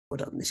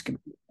Put on this.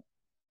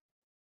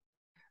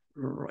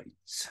 Right.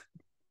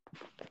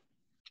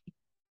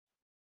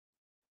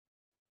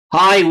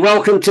 Hi,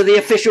 welcome to the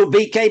official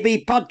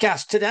BKB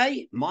podcast.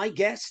 Today, my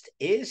guest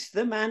is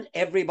the man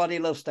everybody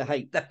loves to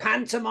hate, the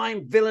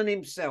pantomime villain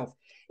himself.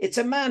 It's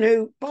a man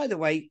who, by the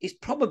way, is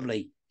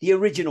probably the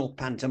original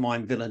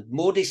pantomime villain,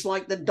 more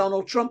disliked than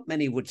Donald Trump,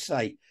 many would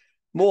say,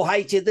 more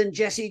hated than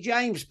Jesse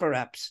James,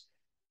 perhaps.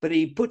 But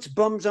he puts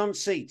bums on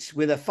seats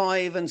with a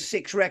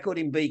 5-6 record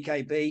in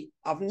BKB.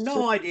 I've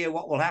no idea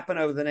what will happen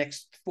over the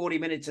next 40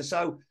 minutes or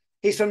so.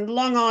 He's from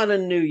Long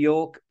Island, New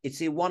York. It's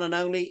the one and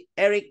only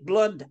Eric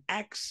Blood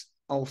Axe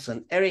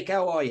Olsen. Eric,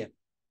 how are you?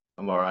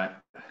 I'm all right.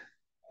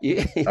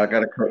 Yeah. I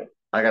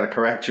gotta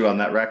correct you on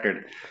that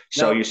record.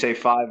 So You say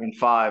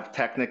 5-5.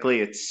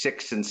 Technically, it's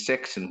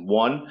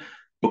 6-6-1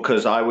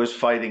 because I was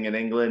fighting in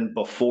England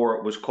before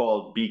it was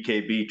called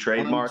BKB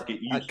trademark. It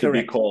used to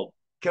be called.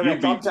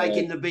 Correct. I'm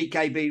taking the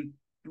BKB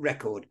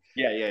record.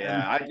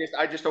 Yeah.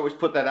 I just always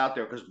put that out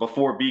there because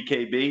before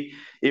BKB,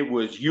 it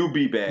was You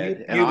Be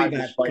Bad, and I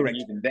was fighting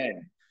even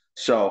then.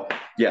 So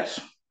yes.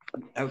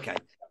 Okay.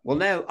 Well,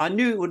 now I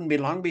knew it wouldn't be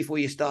long before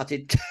you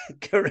started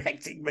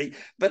correcting me,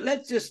 but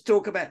let's just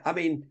talk about. I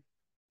mean,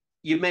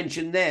 you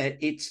mentioned there.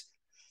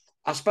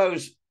 I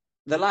suppose,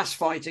 the last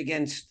fight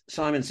against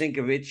Szymon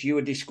Szynkiewicz, you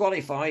were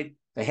disqualified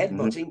for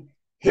headbutting.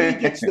 He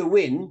gets the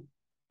win.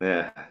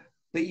 Yeah.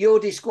 But you're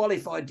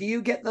disqualified. Do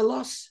you get the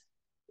loss?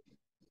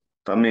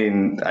 I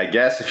mean, I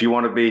guess if you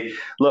want to be,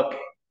 look,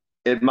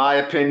 in my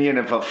opinion,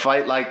 if a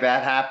fight like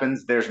that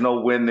happens, there's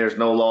no win, there's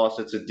no loss,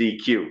 it's a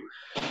DQ.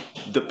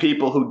 The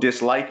people who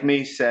dislike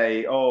me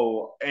say,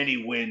 oh, any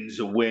win's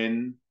a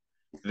win.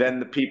 Then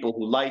the people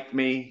who like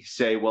me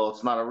say, well,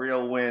 it's not a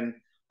real win.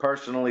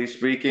 Personally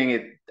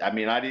speaking,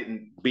 I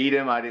didn't beat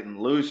him, I didn't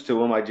lose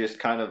to him, I just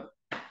kind of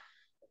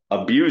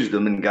abused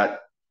him and got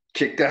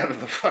kicked out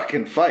of the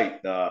fucking fight.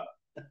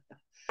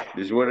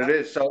 Is what it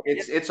is. So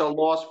it's a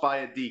loss by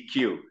a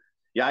DQ.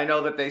 Yeah, I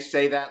know that they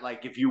say that,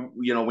 like, if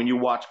when you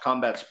watch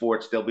combat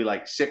sports, they'll be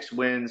like 6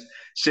 wins,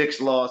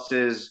 6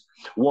 losses,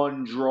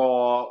 1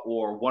 draw,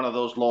 or one of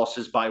those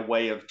losses by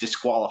way of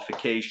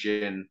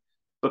disqualification,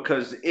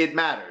 because it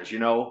matters.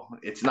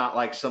 It's not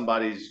like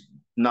somebody's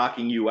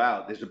knocking you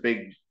out. There's a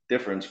big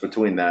difference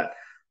between that,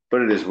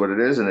 but it is what it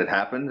is, and it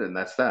happened, and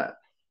that's that.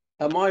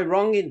 Am I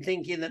wrong in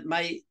thinking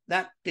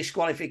that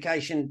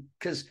disqualification,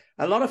 because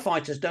a lot of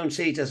fighters don't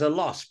see it as a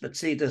loss, but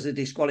see it as a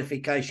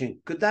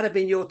disqualification? Could that have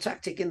been your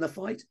tactic in the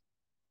fight?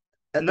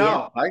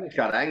 No, I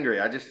got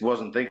angry. I just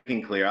wasn't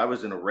thinking clear. I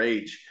was in a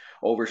rage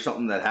over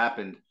something that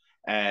happened.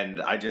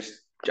 And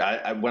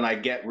when I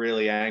get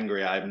really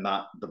angry, I'm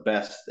not the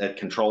best at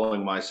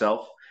controlling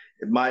myself.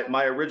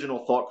 My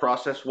original thought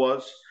process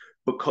was,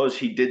 because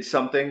he did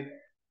something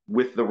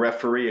with the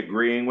referee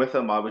agreeing with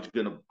him, I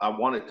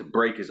wanted to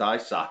break his eye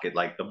socket,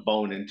 like the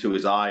bone into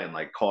his eye, and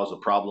like cause a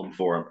problem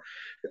for him.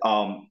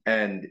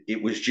 And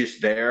it was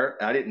just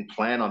there. I didn't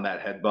plan on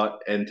that headbutt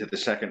into the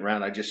second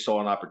round. I just saw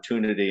an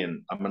opportunity,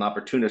 and I'm an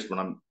opportunist when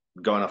I'm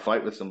going to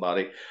fight with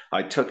somebody.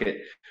 I took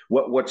it.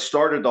 What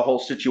started the whole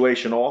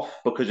situation off,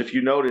 because if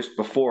you noticed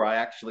before, I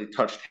actually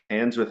touched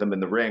hands with him in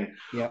the ring.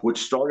 Yeah. What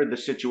started the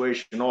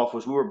situation off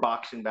was we were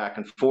boxing back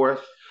and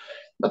forth.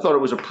 I thought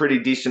it was a pretty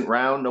decent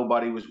round.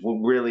 Nobody looked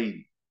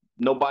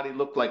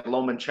like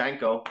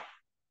Lomachenko.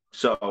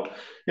 So,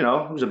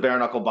 it was a bare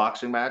knuckle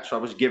boxing match. So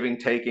I was giving,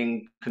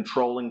 taking,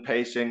 controlling,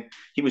 pacing.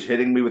 He was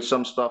hitting me with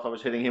some stuff. I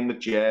was hitting him with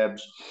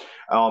jabs.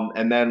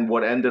 And then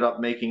what ended up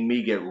making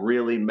me get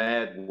really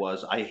mad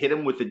was I hit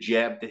him with a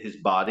jab to his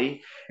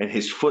body, and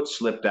his foot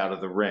slipped out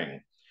of the ring.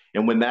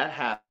 And when that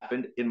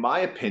happened, in my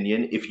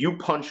opinion, if you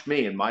punch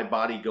me and my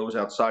body goes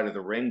outside of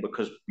the ring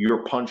because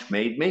your punch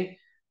made me,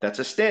 that's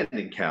a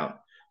standing count.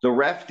 The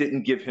ref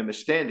didn't give him a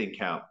standing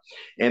count.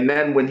 And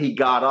then when he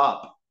got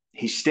up,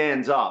 he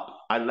stands up.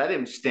 I let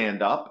him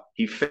stand up.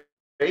 He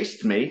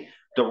faced me.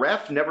 The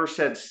ref never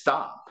said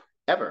stop,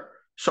 ever.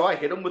 So I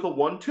hit him with a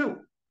 1-2.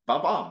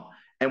 Bam.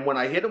 And when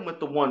I hit him with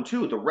the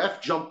 1-2, the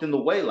ref jumped in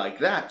the way like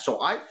that.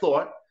 So I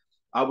thought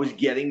I was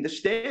getting the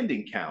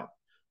standing count.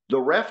 The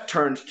ref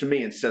turns to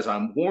me and says,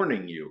 I'm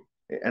warning you.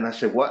 And I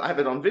said, what? I have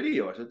it on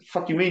video. I said, the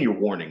fuck you mean you're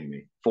warning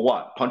me? For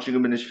what? Punching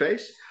him in his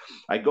face?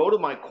 I go to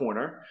my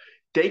corner.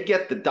 They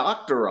get the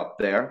doctor up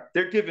there.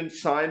 They're giving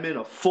Szymon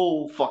a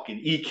full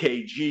fucking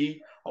EKG,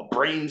 a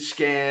brain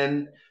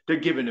scan. They're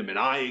giving him an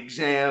eye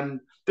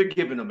exam. They're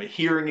giving him a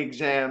hearing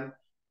exam.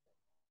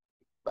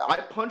 I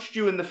punched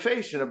you in the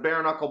face in a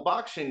bare knuckle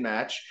boxing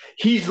match.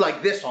 He's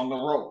like this on the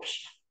ropes.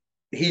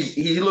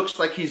 He looks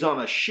like he's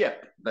on a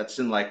ship that's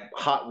in like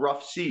hot,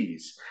 rough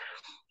seas.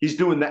 He's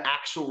doing the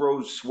Axl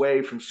Rose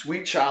sway from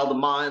Sweet Child of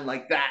Mine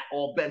like that,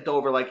 all bent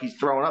over like he's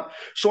throwing up.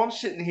 So I'm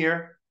sitting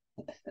here.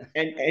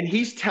 And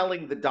he's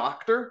telling the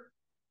doctor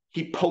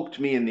he poked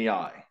me in the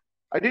eye.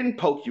 I didn't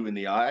poke you in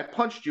the eye. I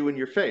punched you in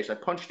your face. I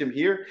punched him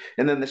here,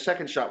 and then the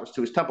second shot was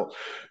to his temple.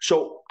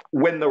 So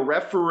when the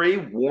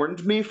referee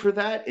warned me for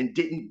that and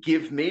didn't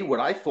give me what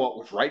I thought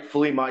was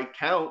rightfully my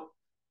count,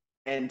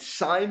 and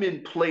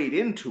Szymon played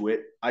into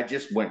it, I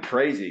just went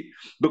crazy.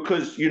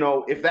 Because,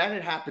 if that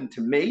had happened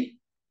to me,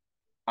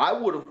 I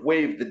would have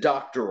waved the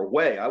doctor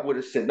away. I would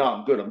have said, no,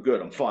 I'm good. I'm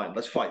good. I'm fine.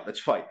 Let's fight. Let's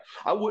fight.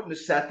 I wouldn't have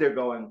sat there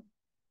going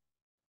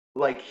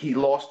like he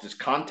lost his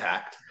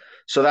contact.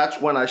 So that's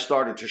when I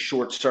started to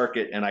short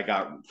circuit and I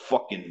got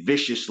fucking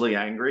viciously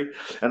angry.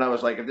 And I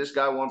was like, if this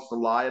guy wants to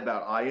lie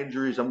about eye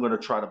injuries, I'm going to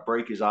try to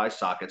break his eye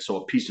socket so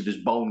a piece of his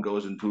bone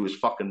goes into his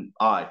fucking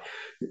eye.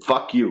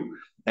 Fuck you.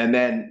 And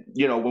then,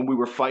 you know, when we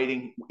were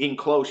fighting in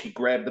close, he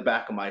grabbed the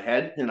back of my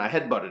head and I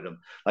headbutted him.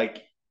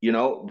 Like, you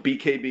know,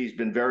 BKB's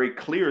been very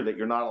clear that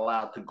you're not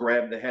allowed to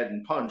grab the head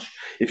and punch.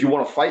 If you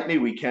want to fight me,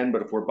 we can,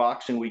 but if we're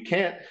boxing, we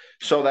can't.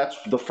 So that's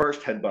the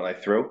first headbutt I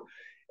threw.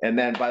 And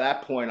then by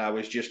that point, I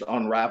was just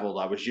unraveled.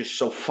 I was just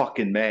so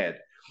fucking mad.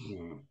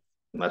 And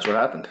that's what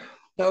happened.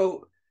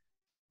 So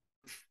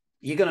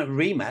you're going to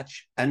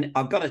rematch. And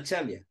I've got to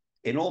tell you,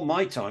 in all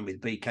my time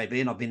with BKB,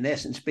 and I've been there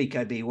since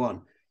BKB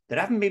 1, there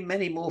haven't been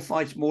many more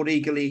fights more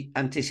eagerly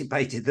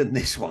anticipated than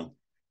this one.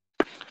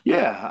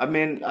 Yeah, I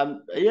mean,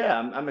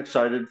 I'm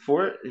excited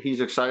for it.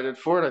 He's excited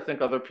for it. I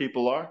think other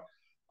people are.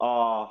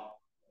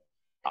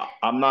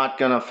 I'm not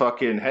going to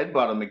fucking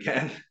headbutt him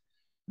again.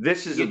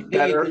 This is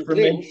better for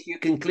me. You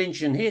can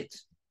clinch and hit.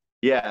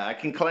 Yeah, I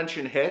can clinch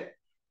and hit,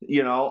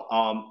 you know,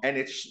 and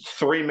it's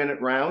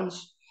 3-minute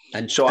rounds.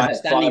 And so I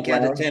standing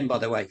count of 10, by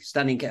the way.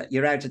 Standing count,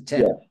 you're out of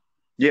 10.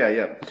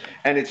 Yeah.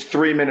 And it's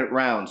 3-minute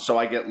rounds. So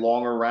I get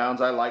longer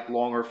rounds. I like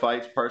longer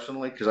fights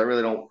personally because I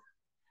really don't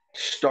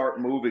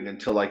start moving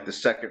until like the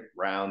second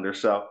round or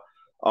so.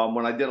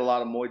 When I did a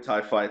lot of Muay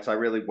Thai fights, I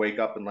really wake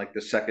up in like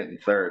the second and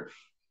third.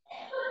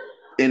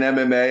 In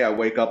MMA, I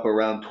wake up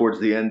around towards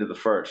the end of the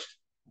first.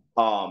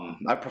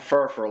 I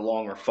prefer for a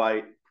longer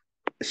fight.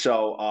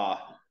 So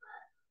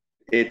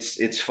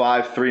it's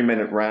 5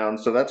 3-minute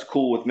rounds. So that's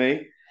cool with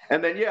me.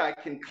 And then, yeah, I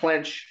can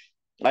clinch,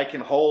 I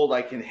can hold,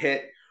 I can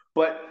hit.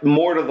 But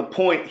more to the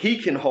point, he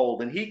can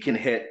hold and he can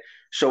hit.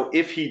 So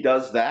if he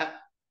does that,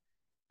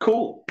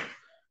 cool.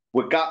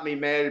 What got me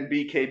mad in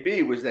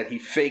BKB was that he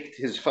faked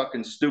his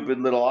fucking stupid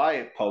little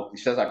eye poke. He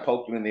says I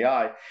poked him in the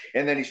eye,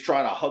 and then he's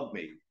trying to hug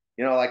me.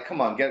 You know, like, come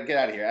on, get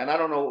out of here. And I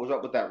don't know what was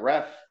up with that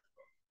ref.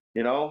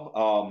 You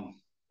know,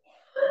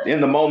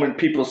 in the moment,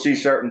 people see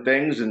certain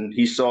things, and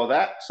he saw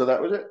that, so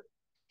that was it.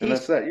 And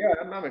that's that. Yeah,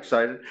 I'm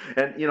excited.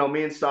 And you know,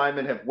 me and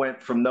Simon have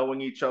went from knowing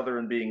each other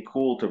and being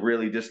cool to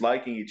really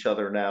disliking each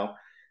other now.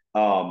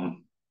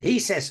 He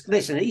says,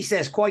 listen, he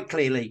says quite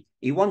clearly,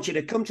 he wants you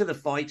to come to the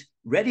fight,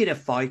 ready to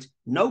fight,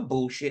 no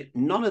bullshit,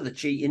 none of the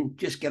cheating,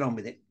 just get on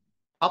with it.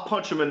 I'll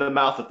punch him in the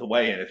mouth at the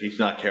weigh-in if he's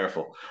not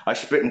careful. I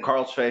spit in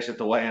Carl's face at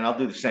the weigh-in. I'll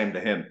do the same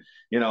to him.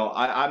 You know,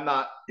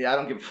 I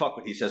don't give a fuck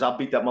what he says. I'll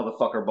beat that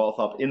motherfucker both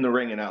up in the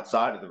ring and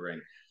outside of the ring.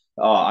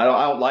 I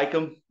don't like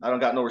him. I don't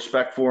got no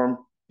respect for him,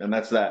 and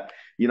that's that.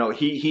 You know,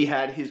 he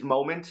had his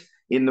moment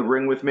in the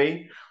ring with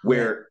me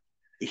where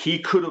he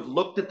could have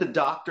looked at the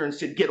doctor and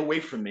said, "Get away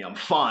from me. I'm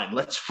fine.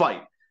 Let's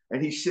fight."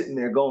 And he's sitting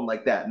there going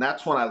like that, and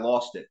that's when I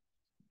lost it.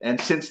 And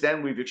since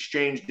then, we've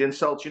exchanged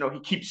insults. You know, he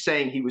keeps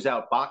saying he was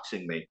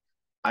outboxing me.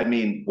 I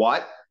mean,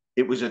 what?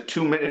 It was a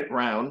 2-minute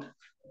round.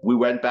 We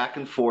went back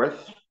and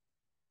forth.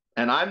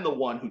 And I'm the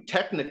one who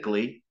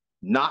technically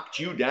knocked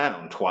you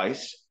down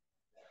twice.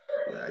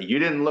 You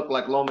didn't look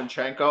like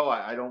Lomachenko.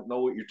 I don't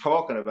know what you're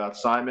talking about,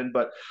 Simon.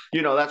 But,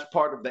 you know, that's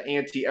part of the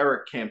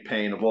anti-Eric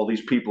campaign of all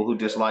these people who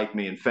dislike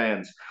me and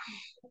fans.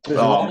 There's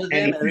a lot of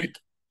them, Eric.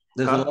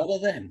 There's a lot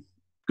of them.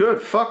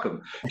 Good, fuck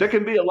them. There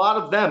can be a lot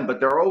of them,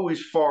 but they're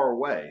always far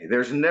away.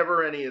 There's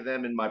never any of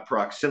them in my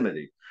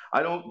proximity.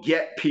 I don't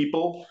get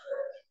people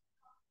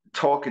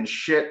talking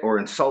shit or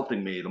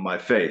insulting me to my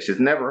face. It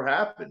never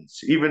happens,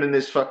 even in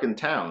this fucking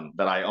town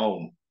that I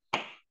own.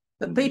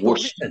 But people,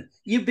 listen,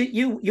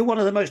 you're one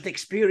of the most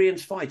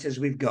experienced fighters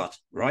we've got,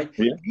 right?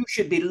 Yeah. You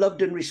should be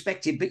loved and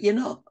respected, but you're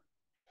not.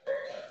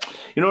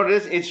 You know what it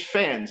is? It's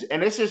fans.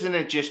 And this isn't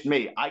it just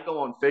me. I go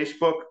on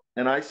Facebook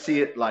and I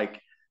see it like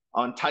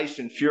on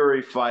Tyson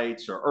Fury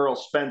fights or Earl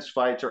Spence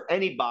fights or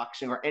any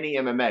boxing or any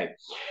MMA.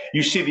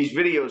 You see these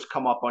videos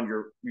come up on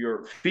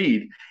your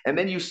feed, and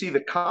then you see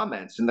the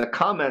comments, and the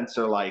comments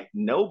are like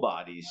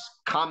nobody's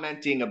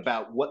commenting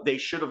about what they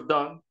should have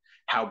done,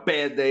 how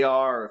bad they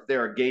are, or if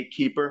they're a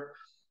gatekeeper.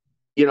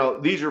 You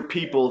know, these are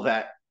people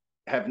that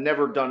have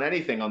never done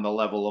anything on the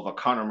level of a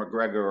Conor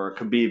McGregor or a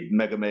Khabib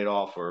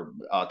Nurmagomedov or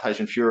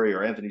Tyson Fury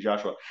or Anthony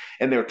Joshua,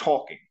 and they're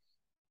talking.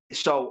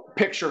 So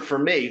picture for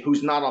me,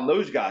 who's not on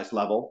those guys'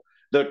 level,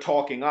 the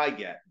talking I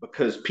get,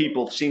 because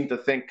people seem to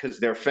think because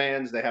they're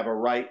fans, they have a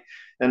right.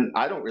 And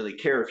I don't really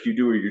care if you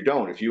do or you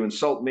don't. If you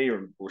insult me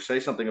or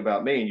say something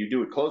about me and you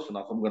do it close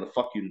enough, I'm going to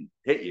fuck you and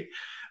hit you.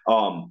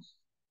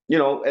 You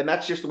know, and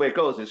that's just the way it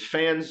goes. Is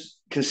fans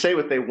can say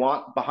what they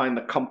want behind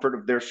the comfort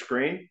of their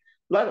screen.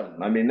 Let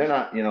them. I mean, they're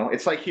not, you know,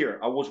 it's like here.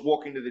 I was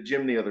walking to the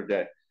gym the other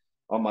day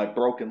on my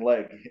broken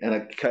leg, and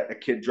a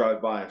kid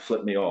drive by and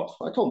flipped me off.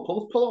 I told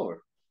him, pull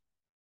over.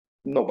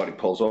 Nobody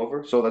pulls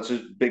over. So that's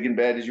as big and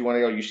bad as you want to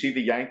go. You see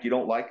the yank, you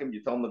don't like him,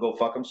 you tell him to go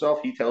fuck himself.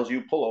 He tells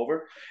you, pull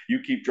over. You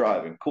keep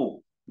driving.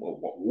 Cool.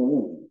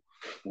 Ooh,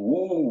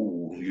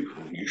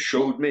 you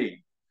showed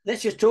me.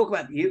 Let's just talk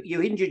about you.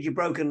 You injured your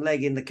broken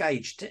leg in the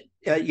cage.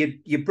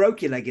 you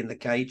broke your leg in the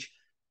cage.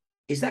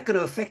 Is that going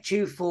to affect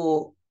you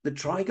for the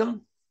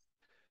Trigon?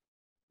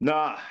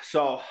 Nah.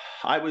 So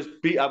I was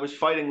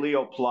fighting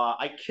Leo Pla.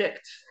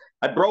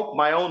 I broke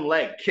my own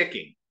leg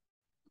kicking.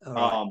 All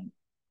right.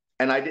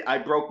 And I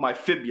broke my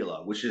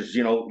fibula, which is,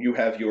 you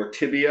have your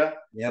tibia,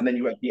 and then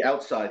you have the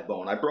outside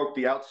bone. I broke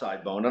the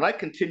outside bone, and I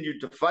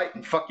continued to fight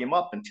and fuck him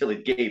up until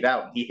it gave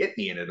out, and he hit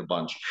me in it a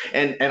bunch.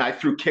 And I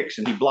threw kicks,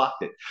 and he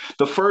blocked it.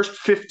 The first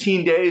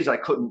 15 days, I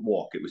couldn't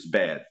walk. It was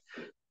bad.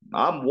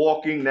 I'm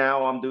walking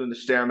now. I'm doing the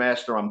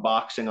Stairmaster. I'm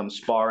boxing. I'm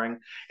sparring.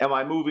 Am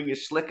I moving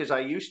as slick as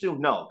I used to?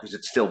 No, because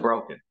it's still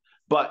broken.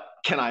 But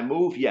can I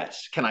move?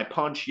 Yes. Can I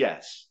punch?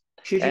 Yes.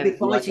 Should you be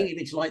fighting if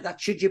it's like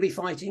that? Should you be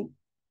fighting?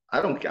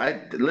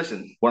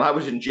 Listen, when I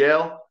was in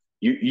jail,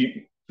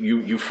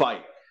 you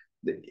fight.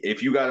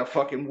 If you got a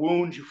fucking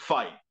wound, you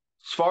fight.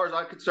 As far as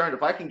I'm concerned,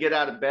 if I can get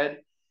out of bed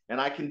and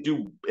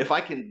if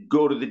I can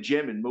go to the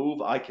gym and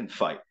move, I can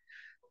fight.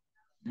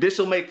 This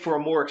will make for a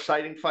more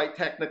exciting fight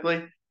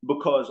technically,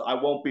 because I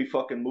won't be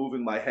fucking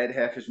moving my head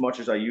half as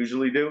much as I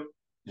usually do.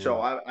 So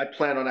I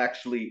plan on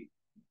actually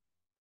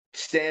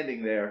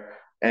standing there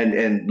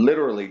and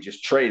literally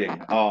just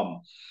trading.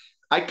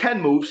 I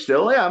can move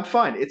still. Yeah, I'm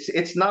fine.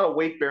 It's not a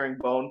weight bearing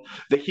bone.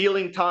 The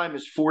healing time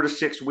is 4 to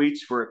 6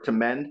 weeks for it to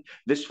mend.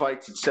 This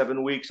fight's at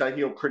 7 weeks. I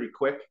heal pretty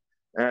quick,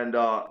 and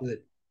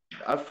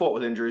I've fought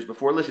with injuries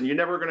before. Listen, you're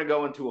never going to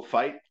go into a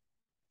fight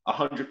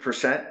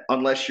 100%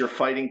 unless you're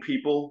fighting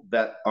people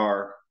that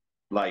are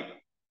like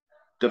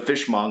the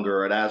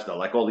fishmonger at Asda,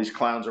 like all these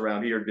clowns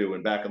around here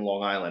doing back in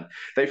Long Island.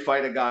 They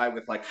fight a guy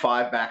with like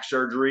 5 back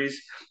surgeries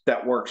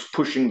that works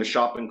pushing the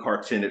shopping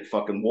carts in at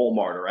fucking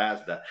Walmart or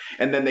Asda.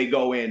 And then they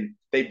go in,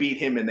 they beat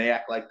him, and they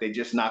act like they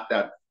just knocked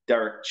out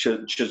Derek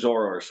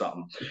Chisora or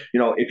something.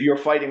 If you're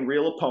fighting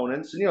real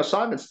opponents, and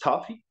Simon's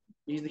tough.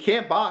 He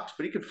can't box,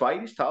 but he can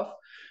fight. He's tough.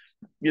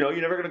 You're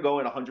never going to go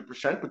in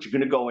 100%, but you're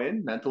going to go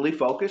in mentally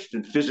focused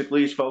and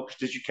physically as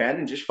focused as you can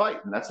and just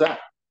fight. And that's that.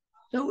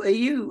 So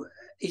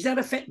is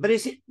that but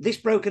is it this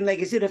broken leg,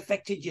 has it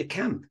affected your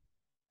camp?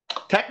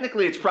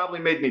 Technically, it's probably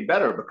made me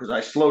better because I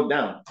slowed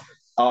down.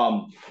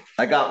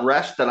 I got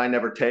rest that I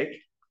never take.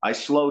 I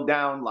slowed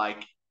down,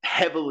 like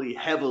heavily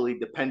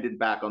dependent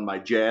back on my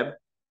jab,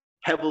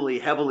 heavily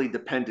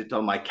dependent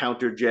on my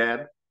counter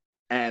jab,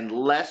 and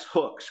less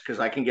hooks because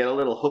I can get a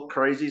little hook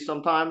crazy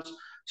sometimes.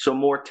 So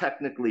more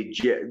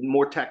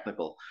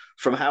technical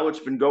from how it's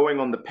been going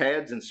on the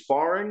pads and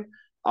sparring.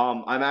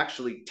 I'm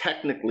actually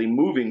technically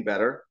moving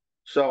better.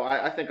 So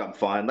I think I'm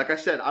fine. Like I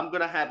said, I'm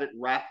going to have it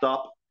wrapped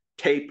up,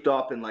 taped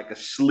up in like a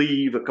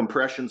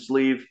compression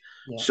sleeve.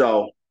 Yeah.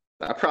 So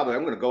I'm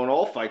going to go in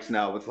all fights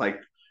now with like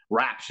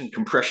wraps and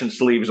compression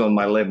sleeves on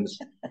my limbs.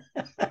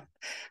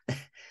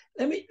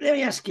 Let me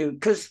ask you,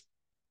 because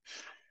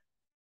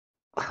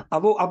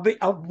I've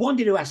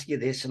wanted to ask you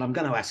this, and I'm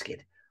going to ask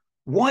it.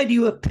 Why do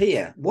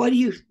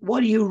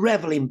you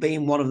revel in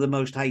being one of the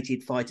most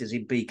hated fighters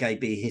in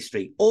BKB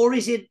history? Or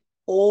is it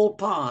all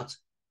part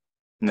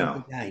of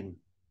the game?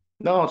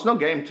 No, it's no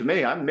game to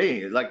me. I'm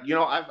me. Like,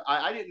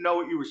 I didn't know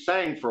what you were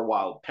saying for a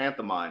while,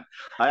 pantomime.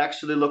 I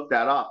actually looked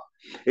that up.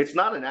 It's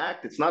not an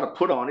act. It's not a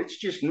put on. It's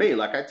just me.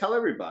 Like I tell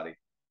everybody,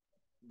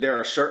 there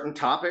are certain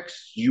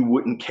topics you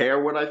wouldn't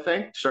care what I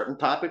think. Certain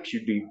topics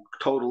you'd be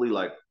totally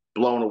like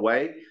blown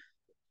away.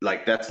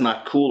 Like that's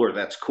not cool or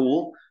that's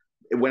cool.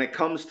 When it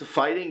comes to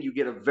fighting, you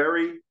get a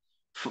very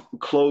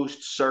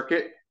closed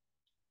circuit.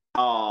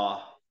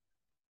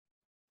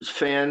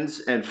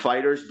 Fans and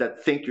fighters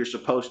that think you're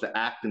supposed to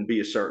act and be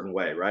a certain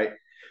way, right?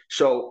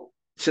 So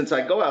since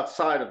I go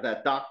outside of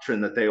that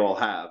doctrine that they all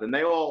have, and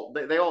they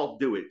all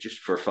do it just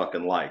for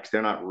fucking likes,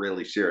 they're not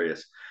really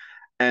serious.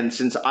 And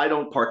since I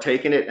don't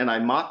partake in it and I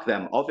mock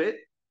them of it,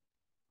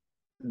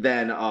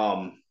 then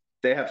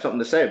they have something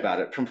to say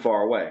about it from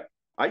far away.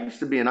 I used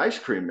to be an ice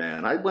cream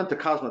man. I went to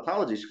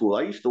cosmetology school.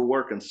 I used to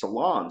work in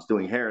salons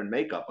doing hair and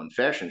makeup on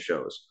fashion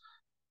shows.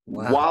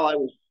 Wow. While I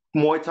was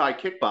Muay Thai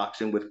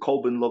kickboxing with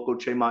Kobin Loko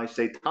Chemai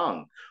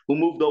Setang, who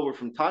moved over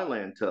from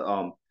Thailand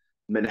to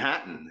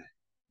Manhattan.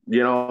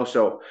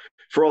 So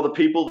for all the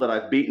people that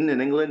I've beaten in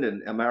England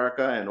and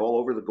America and all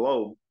over the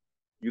globe,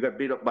 you got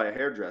beat up by a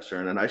hairdresser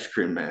and an ice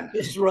cream man.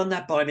 Just run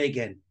that by me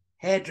again.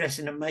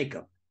 Hairdressing and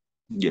makeup.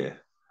 Yeah,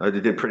 I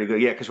did pretty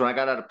good. Yeah, because when I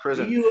got out of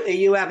prison... Are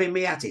you having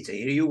me at it? Are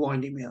you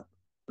winding me up?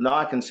 No,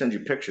 I can send you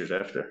pictures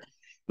after.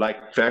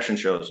 Like fashion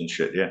shows and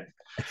shit, yeah.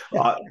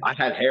 I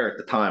had hair at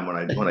the time when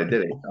I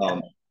did it.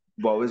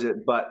 What was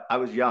it? But I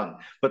was young.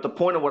 But the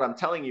point of what I'm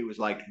telling you is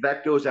like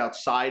that goes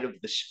outside of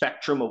the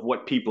spectrum of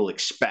what people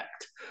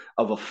expect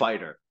of a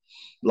fighter.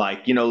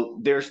 Like,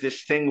 there's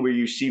this thing where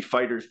you see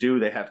fighters do,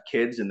 they have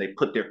kids and they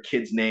put their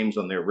kids' names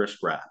on their wrist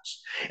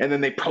wraps and then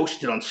they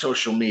post it on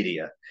social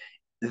media.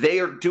 They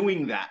are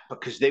doing that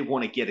because they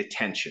want to get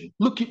attention.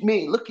 Look at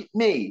me. Look at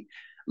me.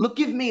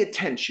 Give me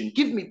attention.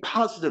 Give me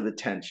positive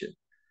attention.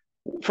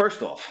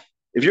 First off,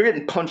 if you're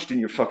getting punched in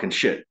your fucking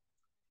shit,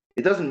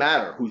 it doesn't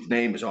matter whose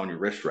name is on your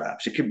wrist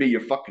wraps. It could be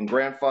your fucking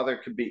grandfather.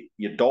 It could be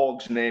your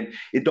dog's name.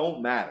 It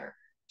don't matter.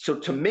 So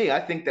to me,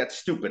 I think that's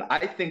stupid.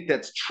 I think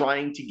that's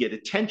trying to get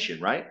attention,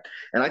 right?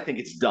 And I think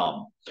it's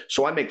dumb.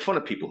 So I make fun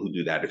of people who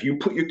do that. If you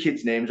put your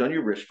kids' names on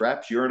your wrist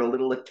straps, you're in a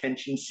little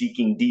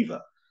attention-seeking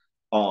diva.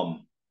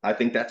 I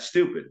think that's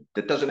stupid.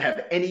 That doesn't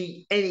have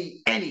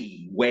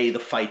any way the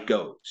fight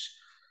goes.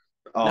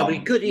 No, but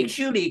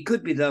it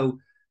could be though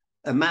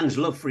a man's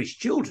love for his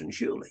children.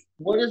 Surely.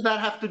 What does that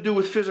have to do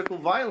with physical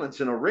violence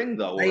in a ring,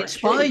 though? They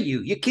inspire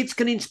you. Your kids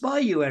can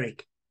inspire you,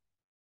 Eric.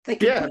 They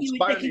can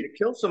inspire me to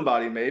kill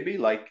somebody, maybe.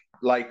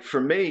 Like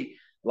for me,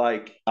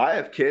 like I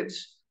have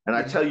kids, and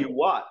I tell you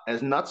what,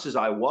 as nuts as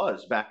I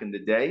was back in the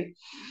day,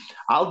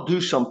 I'll do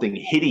something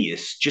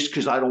hideous just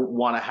because I don't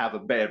want to have a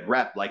bad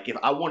rep. Like if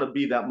I want to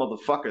be that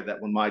motherfucker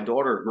that when my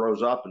daughter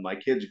grows up and my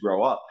kids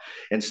grow up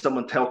and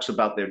someone talks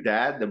about their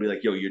dad, they'll be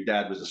like, yo, your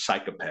dad was a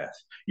psychopath.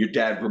 Your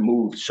dad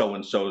removed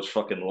so-and-so's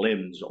fucking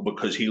limbs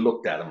because he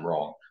looked at him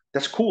wrong.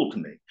 That's cool to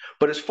me.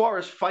 But as far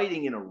as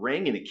fighting in a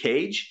ring, in a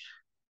cage,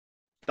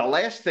 the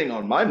last thing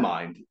on my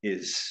mind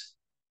is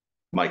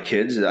my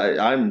kids.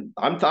 I'm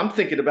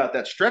thinking about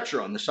that stretcher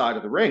on the side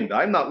of the ring.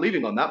 I'm not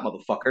leaving on that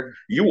motherfucker.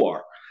 You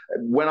are.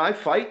 When I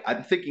fight,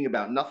 I'm thinking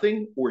about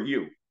nothing or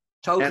you.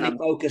 Totally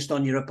focused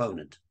on your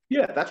opponent.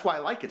 Yeah, that's why I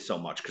like it so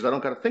much, because I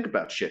don't got to think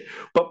about shit.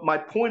 But my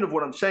point of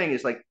what I'm saying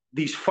is, like,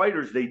 these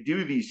fighters, they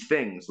do these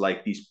things,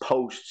 like these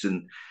posts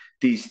and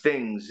these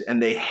things,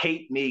 and they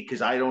hate me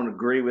because I don't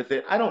agree with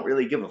it. I don't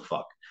really give a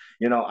fuck.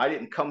 You know, I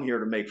didn't come here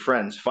to make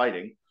friends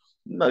fighting.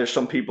 There's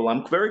some people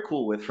I'm very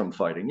cool with from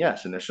fighting,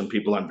 yes, and there's some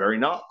people I'm very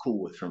not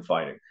cool with from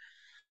fighting.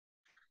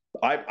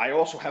 I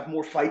also have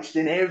more fights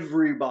than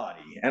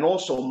everybody. And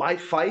also, my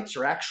fights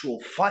are actual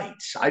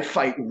fights. I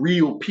fight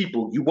real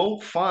people. You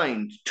won't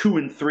find 2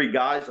 and 3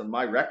 guys on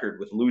my record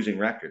with losing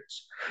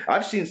records.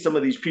 I've seen some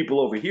of these people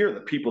over here,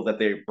 the people that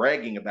they're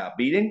bragging about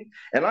beating,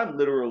 and I'm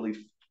literally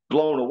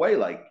blown away.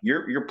 Like,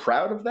 you're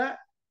proud of that?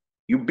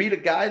 You beat a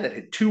guy that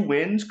had 2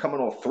 wins, coming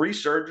off 3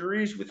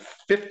 surgeries with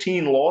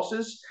 15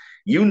 losses.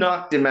 You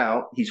knocked him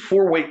out. He's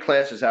 4 weight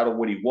classes out of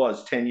what he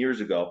was 10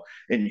 years ago.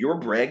 And you're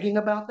bragging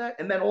about that?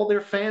 And then all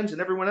their fans and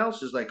everyone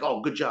else is like,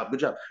 oh, good job, good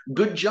job.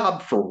 Good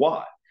job for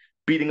what?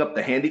 Beating up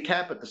the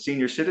handicap at the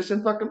senior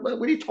citizen? Fucking,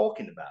 what are you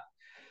talking about?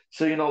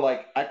 So, you know,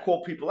 like, I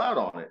call people out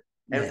on it.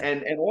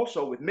 And and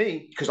also with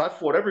me, because I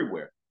fought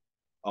everywhere.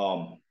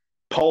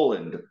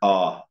 Poland,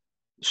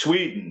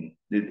 Sweden,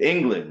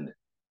 England,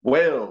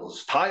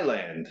 Wales,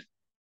 Thailand,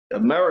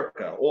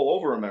 America, all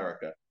over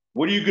America.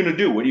 What are you going to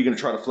do? What are you going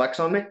to try to flex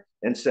on me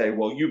and say,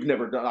 well, you've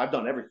never done, I've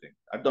done everything.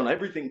 I've done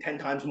everything 10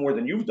 times more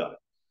than you've done it.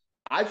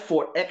 I've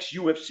fought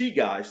ex-UFC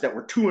guys that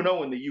were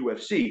 2-0 in the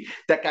UFC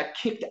that got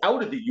kicked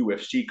out of the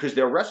UFC because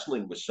their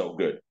wrestling was so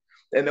good.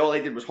 And all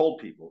they did was hold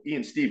people.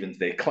 Ian Stevens,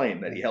 they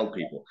claim that he held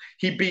people.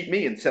 He beat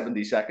me in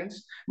 70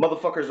 seconds.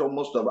 Motherfucker's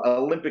almost an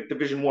Olympic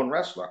Division I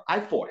wrestler.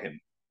 I fought him.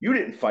 You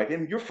didn't fight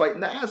him. You're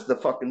fighting the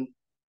fucking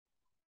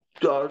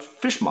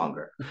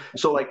fishmonger.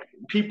 So like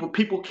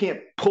people can't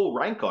pull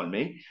rank on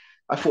me.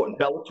 I fought in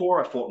Bellator,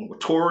 I fought in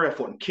Wattori, I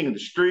fought in King of the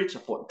Streets, I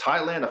fought in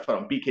Thailand, I fought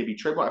on BKB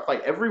Trademark. I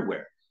fight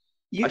everywhere.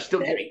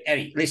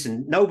 Eric,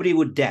 listen, nobody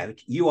would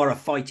doubt you are a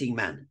fighting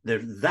man.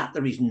 There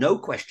is no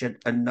question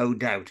and no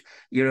doubt.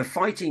 You're a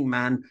fighting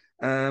man.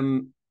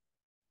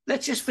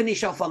 Let's just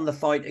finish off on the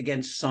fight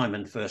against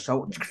Szymon first.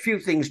 So a few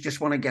things just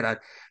want to get out.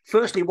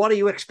 Firstly, what are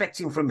you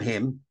expecting from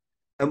him?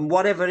 And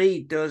whatever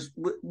he does,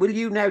 will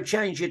you now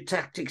change your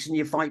tactics and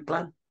your fight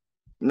plan?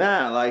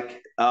 Nah,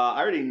 like I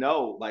already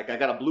know. Like I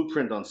got a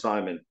blueprint on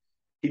Szymon.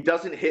 He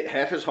doesn't hit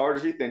half as hard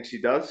as he thinks he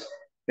does,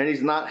 and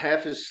he's not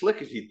half as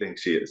slick as he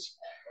thinks he is,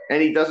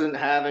 and he doesn't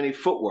have any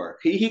footwork.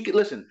 He could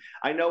listen.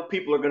 I know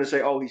people are going to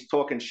say, "Oh, he's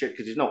talking shit,"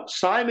 because he's no.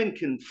 Szymon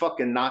can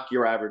fucking knock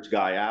your average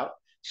guy out.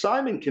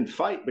 Szymon can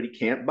fight, but he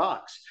can't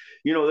box.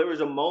 You know, there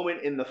was a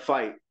moment in the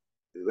fight.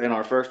 In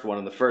our first one,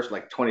 in the first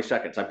like 20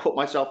 seconds, I put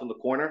myself in the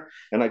corner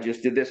and I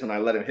just did this and I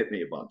let him hit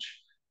me a bunch.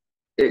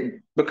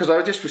 Because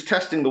I just was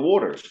testing the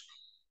waters.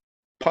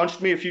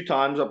 Punched me a few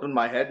times up in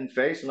my head and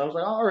face, and I was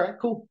like, oh, all right,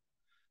 cool.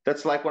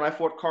 That's like when I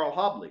fought Carl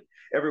Hobley.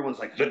 Everyone's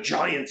like, the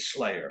giant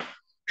slayer.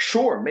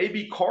 Sure,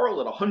 maybe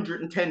Carl at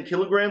 110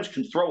 kilograms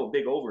can throw a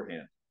big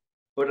overhand.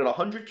 But at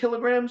 100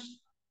 kilograms,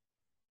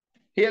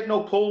 he had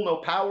no pull, no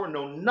power,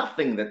 no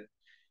nothing that,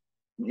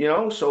 you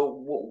know,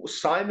 so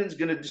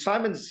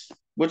Cymon's,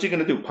 what's he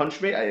going to do? Punch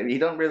me? He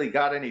don't really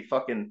got any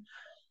fucking,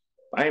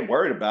 I ain't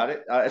worried about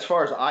it. As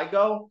far as I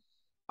go,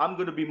 I'm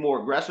going to be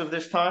more aggressive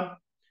this time.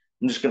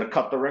 I'm just going to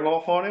cut the ring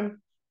off on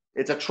him.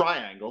 It's a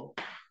triangle.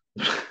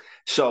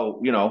 So,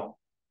 you know,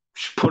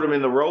 put him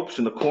in the ropes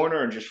in the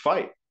corner and just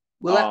fight.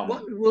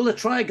 Will the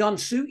trigon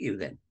suit you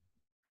then?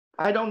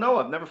 I don't know.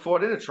 I've never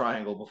fought in a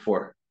triangle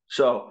before.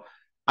 So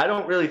I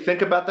don't really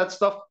think about that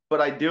stuff,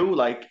 but I do.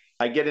 Like,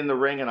 I get in the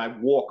ring and I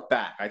walk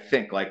back. I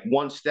think like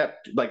one step,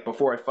 like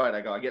before I fight,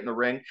 I get in the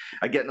ring,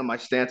 I get into my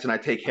stance and I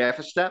take half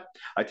a step,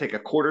 I take a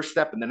quarter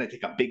step, and then I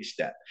take a big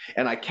step.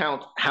 And I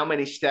count how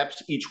many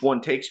steps each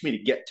one takes me to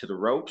get to the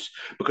ropes,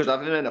 because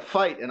I've been in a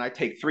fight and I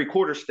take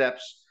 3/4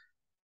 steps,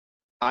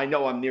 I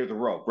know I'm near the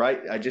rope, right?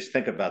 I just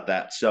think about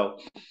that. So,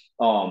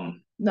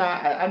 Nah,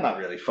 I'm not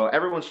really.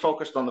 Everyone's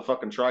focused on the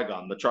fucking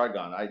Trigon. The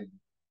Trigon.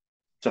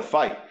 To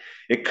fight.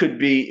 It could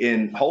be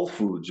in Whole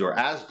Foods or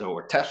Asda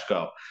or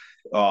Tesco.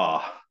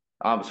 Uh,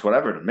 it's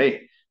whatever to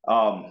me.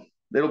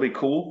 It'll be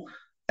cool.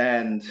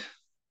 And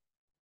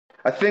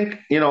I think,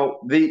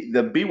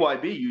 the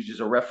BYB uses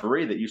a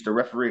referee that used to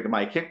referee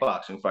my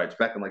kickboxing fights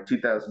back in like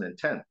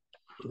 2010.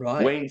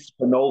 Right. Wayne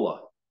Spinola.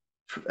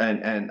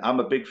 And I'm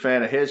a big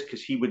fan of his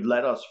because he would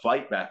let us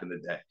fight back in the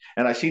day.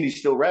 And I seen he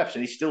still refs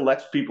and he still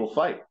lets people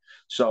fight.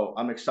 So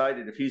I'm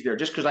excited if he's there,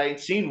 just because I ain't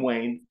seen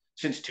Wayne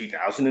since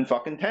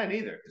 2010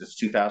 either, because it's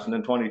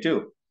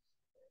 2022.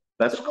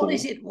 That's so cool.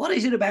 What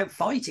is it about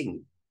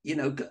fighting?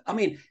 I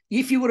mean,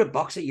 if you were a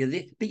boxer,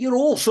 but you're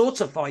all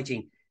sorts of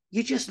fighting.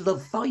 You just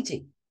love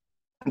fighting.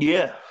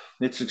 Yeah,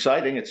 it's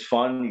exciting. It's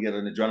fun. You get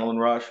an adrenaline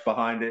rush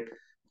behind it.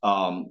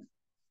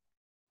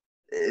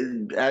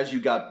 As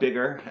you got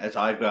bigger, as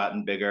I've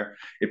gotten bigger,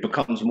 it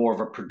becomes more of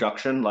a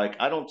production. Like,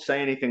 I don't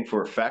say anything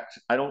for effect.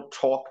 I don't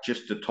talk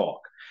just to talk.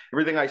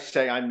 Everything I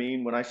say, I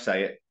mean when I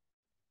say it.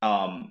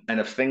 And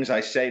if things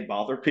I say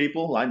bother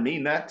people, I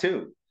mean that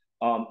too.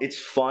 It's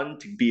fun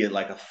to be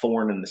like a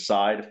thorn in the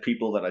side of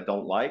people that I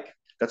don't like.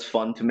 That's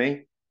fun to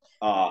me.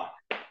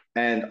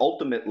 And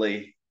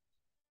ultimately,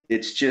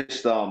 it's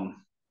just,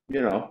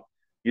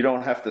 you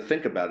don't have to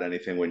think about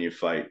anything when you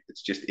fight.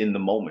 It's just in the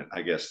moment,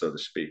 I guess, so to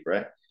speak,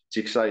 right? It's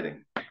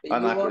exciting.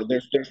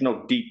 There's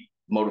no deep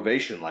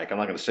motivation. Like, I'm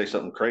not going to say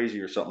something crazy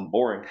or something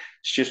boring.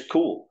 It's just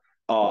cool.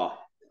 I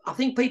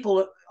think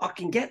I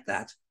can get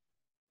that.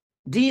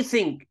 Do you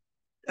think,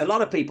 a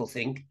lot of people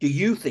think, do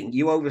you think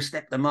you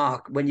overstep the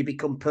mark when you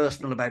become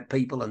personal about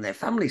people and their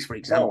families, for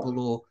example,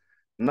 or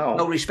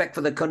no respect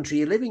for the country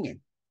you're living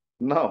in?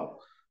 No,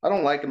 I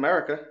don't like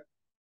America.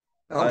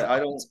 Oh, I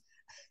don't.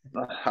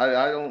 I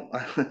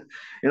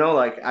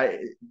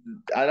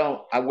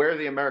don't, I wear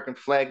the American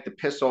flag to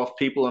piss off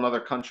people in other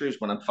countries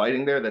when I'm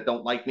fighting there that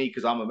don't like me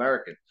because I'm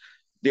American.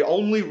 The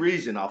only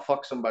reason I'll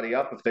fuck somebody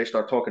up if they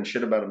start talking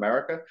shit about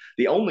America,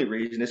 the only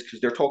reason is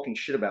because they're talking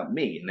shit about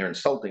me and they're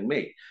insulting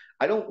me.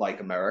 I don't like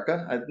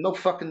America. I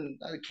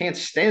can't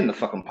stand the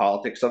fucking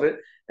politics of it.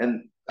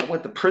 And I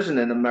went to prison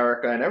in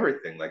America and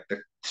everything. Like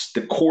the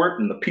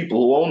court and the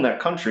people who own that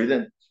country,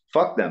 then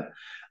fuck them.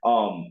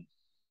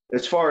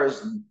 As far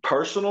as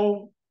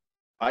personal,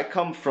 I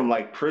come from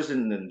like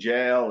prison and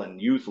jail and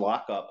youth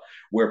lockup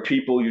where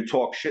people, you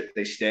talk shit,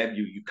 they stab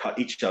you, you cut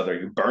each other,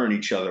 you burn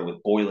each other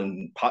with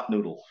boiling pot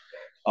noodle.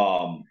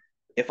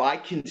 If I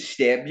can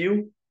stab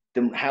you,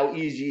 then how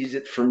easy is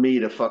it for me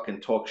to fucking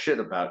talk shit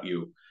about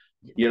you?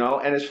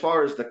 And as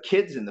far as the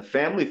kids and the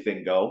family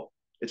thing go,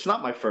 it's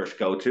not my first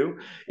go-to.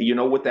 You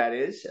know what that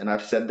is? And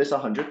I've said this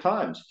 100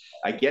 times.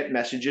 I get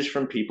messages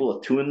from people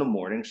at 2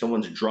 a.m.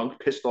 Someone's drunk,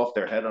 pissed off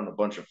their head on a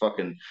bunch of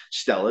fucking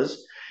Stellas,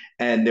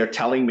 and they're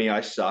telling me I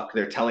suck.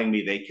 They're telling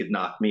me they could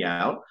knock me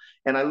out.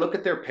 And I look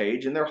at their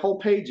page, and their whole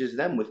page is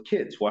them with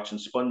kids watching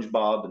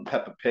SpongeBob and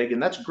Peppa Pig,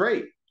 and that's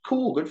great.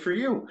 Cool, good for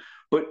you.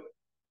 But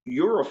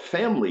you're a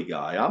family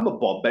guy. I'm a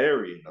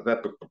barbarian of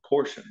epic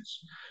proportions.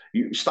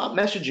 You stop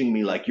messaging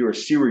me like you're a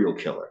serial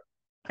killer.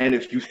 And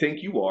if you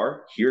think you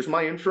are, here's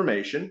my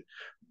information.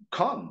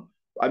 Come.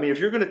 I mean, if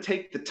you're going to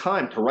take the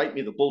time to write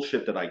me the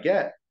bullshit that I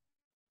get,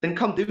 then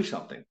come do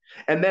something.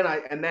 And then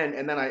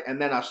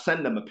I'll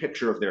send them a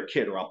picture of their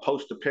kid, or I'll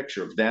post a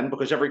picture of them,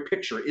 because every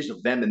picture is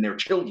of them and their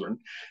children.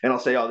 And I'll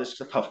say, oh, this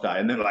is a tough guy.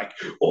 And then they're like,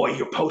 oh,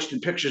 you're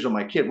posting pictures of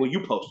my kid. Well,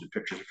 you posted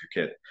pictures of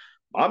your kid.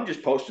 I'm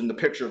just posting the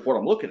picture of what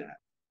I'm looking at.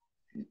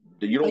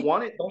 You don't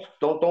want it?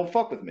 Don't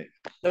fuck with me.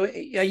 So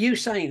are you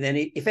saying then,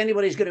 if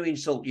anybody's going to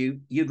insult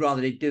you, you'd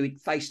rather do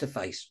it face to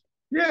face?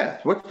 Yeah.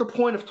 What's the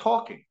point of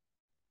talking?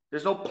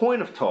 There's no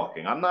point of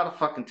talking. I'm not a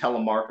fucking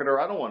telemarketer.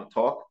 I don't want to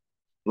talk.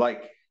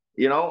 Like,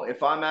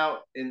 if I'm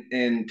out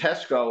in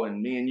Tesco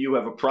and me and you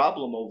have a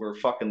problem over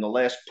fucking the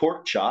last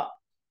pork chop,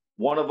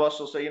 one of us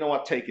will say, you know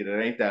what, take it.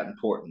 It ain't that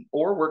important.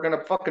 Or we're going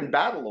to fucking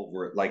battle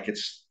over it like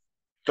it's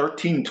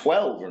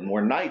 13-12 and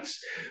we're knights.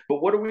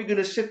 But what are we going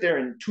to sit there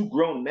and two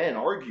grown men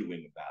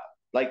arguing about?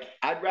 Like,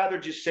 I'd rather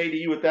just say to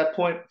you at that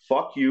point,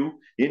 fuck you,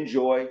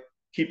 enjoy,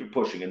 keep it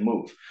pushing and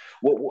move.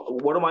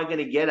 What am I going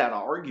to get out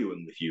of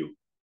arguing with you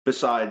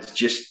besides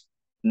just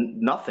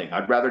nothing?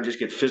 I'd rather just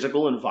get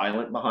physical and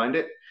violent behind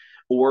it,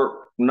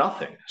 or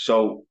nothing.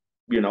 So,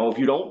 if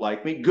you don't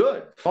like me,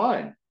 good,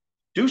 fine.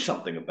 Do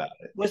something about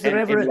it. Was there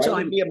ever a time?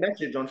 Writing me a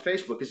message on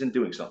Facebook isn't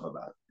doing something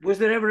about it. Was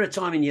there ever a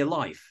time in your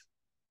life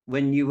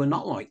when you were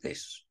not like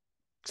this?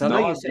 So I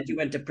know you said you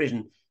went to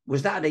prison.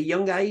 Was that at a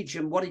young age,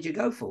 and what did you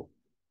go for?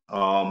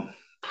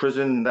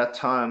 Prison that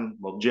time,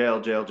 well, jail,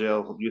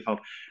 youth home.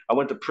 I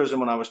went to prison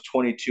when I was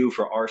 22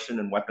 for arson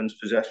and weapons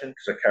possession,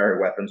 because I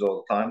carry weapons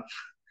all the time.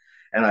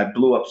 And I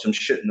blew up some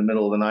shit in the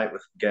middle of the night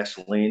with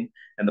gasoline.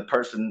 And the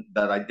person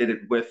that I did it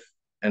with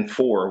and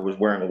for was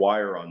wearing a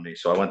wire on me.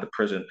 So I went to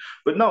prison.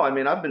 But no, I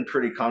mean, I've been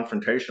pretty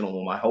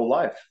confrontational my whole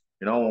life.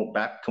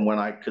 Back to when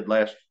I could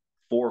last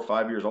 4 or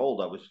 5 years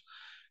old, I was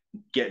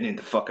getting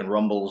into fucking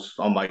rumbles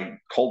on my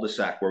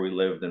cul-de-sac where we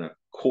lived in a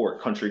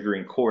court, Country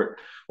Green Court.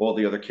 All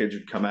the other kids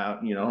would come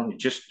out, you know,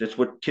 that's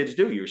what kids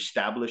do. You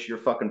establish your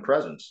fucking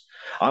presence.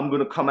 I'm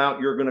going to come out.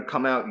 You're going to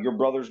come out. Your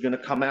brother's going to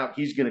come out.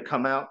 He's going to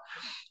come out.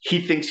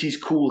 He thinks he's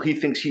cool. He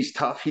thinks he's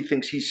tough. He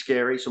thinks he's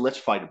scary. So let's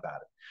fight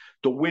about it.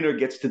 The winner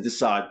gets to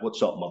decide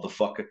what's up,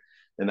 motherfucker.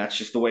 And that's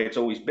just the way it's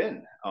always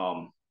been.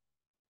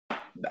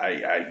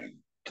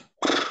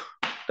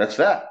 That's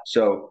that.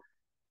 So,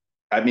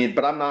 I mean,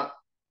 but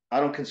I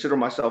don't consider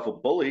myself a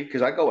bully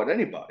because I go at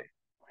anybody.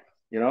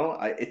 You know,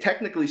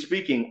 technically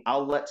speaking,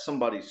 I'll let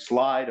somebody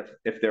slide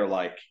if they're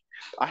like,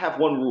 I have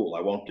one rule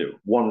I won't do.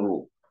 One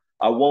rule.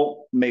 I won't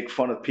make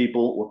fun of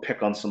people or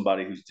pick on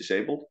somebody who's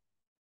disabled.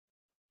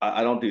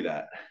 I don't do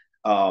that.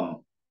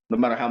 No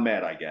matter how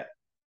mad I get.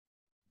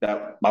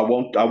 That I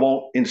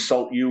won't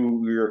insult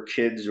you, your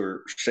kids,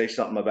 or say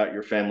something about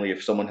your family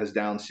if someone has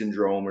Down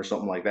syndrome or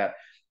something like that.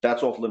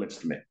 That's off limits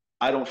to me.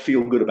 I don't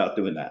feel good about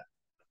doing that.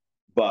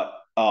 But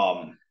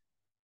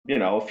you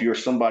know, if you're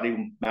somebody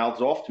who mouths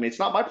off to me, it's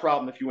not my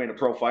problem if you ain't a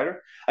pro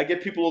fighter. I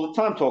get people all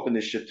the time talking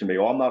this shit to me.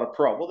 Oh, I'm not a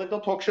pro. Well, then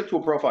don't talk shit to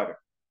a pro fighter.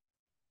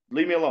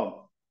 Leave me alone.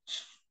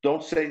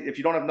 Don't say, if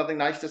you don't have nothing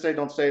nice to say,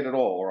 don't say it at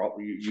all,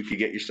 or you could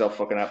get yourself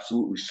fucking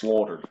absolutely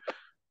slaughtered.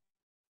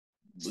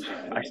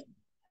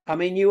 I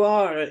mean, you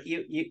are,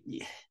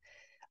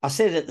 I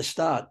said at the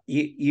start,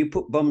 you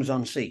put bums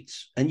on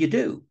seats, and you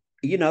do.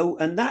 You know,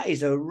 and that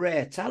is a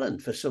rare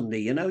talent for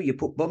somebody. You know, you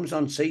put bums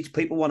on seats,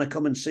 people want to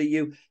come and see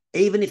you.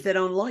 Even if they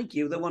don't like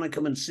you, they want to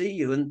come and see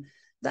you. And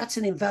that's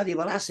an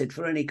invaluable asset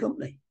for any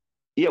company.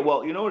 Yeah,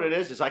 well, you know what it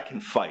is I can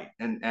fight.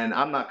 And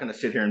I'm not going to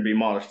sit here and be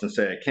modest and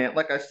say I can't.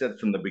 Like I said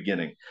from the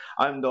beginning,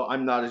 I'm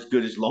not as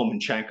good as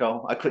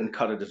Lomachenko. I couldn't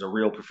cut it as a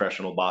real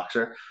professional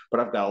boxer, but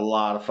I've got a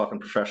lot of fucking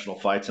professional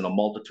fights in a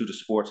multitude of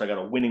sports. I got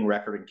a winning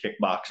record in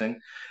kickboxing,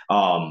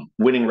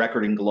 winning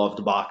record in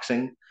gloved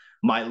boxing.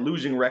 My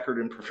losing record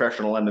in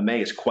professional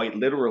MMA is quite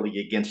literally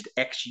against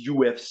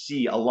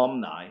ex-UFC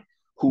alumni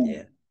who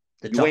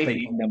you ain't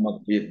beating them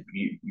up.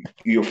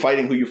 You're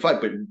fighting who you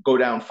fight, but go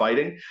down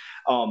fighting.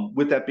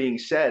 With that being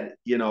said,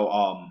 you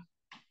know,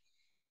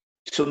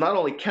 so not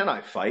only can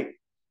I fight,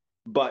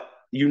 but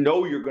you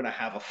know you're going to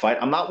have a fight.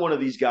 I'm not one of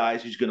these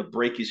guys who's going to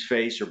break his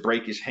face or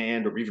break his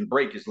hand or even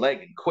break his leg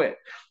and quit.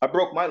 I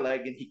broke my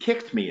leg and he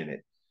kicked me in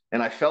it.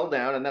 And I fell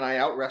down and then I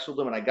out-wrestled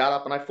him and I got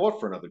up and I fought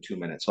for another 2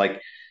 minutes.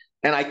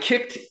 And I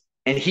kicked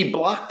and he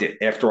blocked it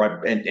after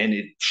and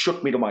it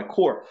shook me to my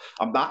core.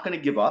 I'm not going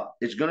to give up.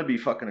 It's going to be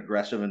fucking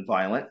aggressive and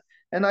violent.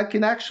 And I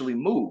can actually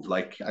move.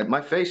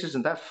 My face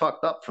isn't that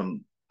fucked up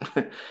from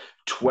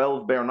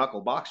 12 bare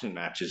knuckle boxing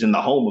matches in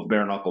the home of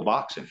bare knuckle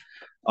boxing.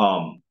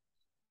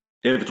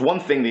 If it's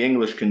one thing the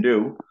English can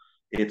do,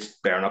 it's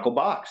bare knuckle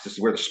box. This is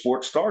where the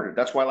sport started.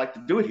 That's why I like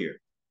to do it here.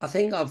 I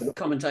think I've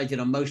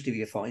commentated on most of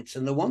your fights.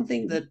 And the one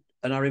thing that,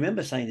 and I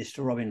remember saying this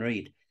to Robin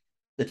Reed,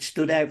 that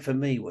stood out for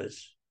me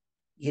was,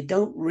 you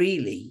don't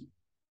really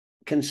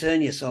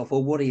concern yourself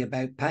or worry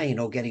about pain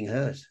or getting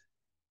hurt.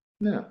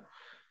 Yeah.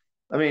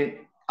 I mean,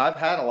 I've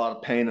had a lot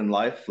of pain in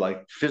life,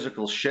 like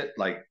physical shit,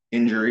 like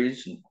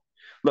injuries.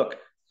 Look,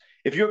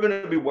 if you're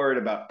going to be worried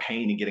about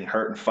pain and getting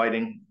hurt and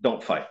fighting,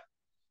 don't fight.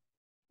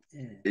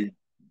 Yeah.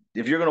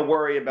 If you're going to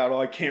worry about,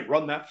 I can't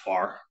run that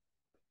far,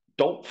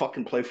 don't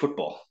fucking play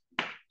football,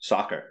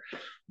 soccer.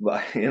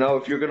 But, you know,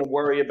 if you're going to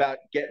worry about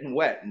getting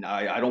wet and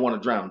I don't want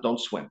to drown, don't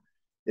swim.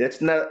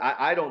 It's not.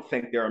 I don't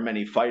think there are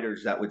many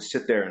fighters that would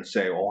sit there and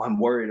say, "Oh, I'm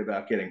worried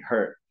about getting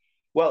hurt."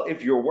 Well,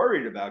 if you're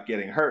worried about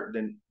getting hurt,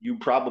 then you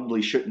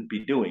probably shouldn't be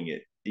doing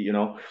it. You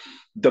know,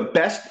 the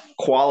best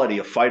quality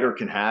a fighter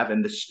can have,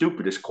 and the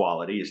stupidest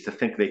quality, is to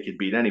think they could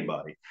beat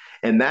anybody.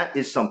 And that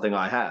is something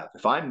I have.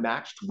 If I'm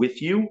matched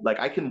with you, like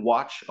I can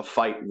watch a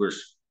fight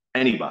versus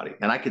anybody,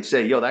 and I could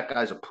say, "Yo, that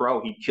guy's a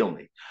pro. He'd kill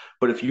me."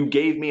 But if you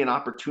gave me an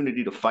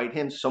opportunity to fight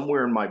him,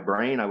 somewhere in my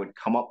brain, I would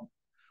come up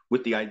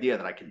with the idea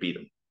that I could beat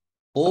him.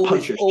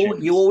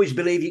 You always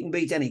believe you can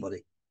beat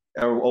anybody.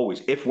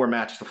 Always, if we're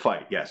matched to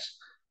fight, yes.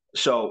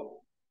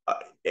 So,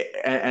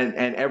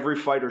 and every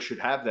fighter should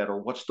have that. Or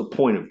what's the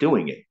point of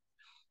doing it?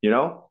 You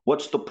know,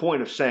 what's the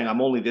point of saying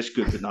I'm only this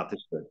good but not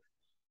this good?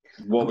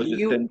 What was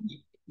it then?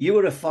 You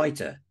were a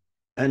fighter,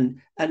 and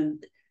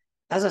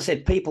as I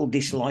said, people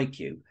dislike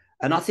you,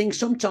 and I think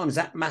sometimes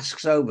that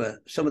masks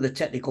over some of the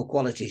technical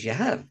qualities you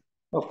have.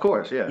 Of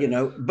course, yeah. You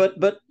know,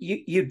 but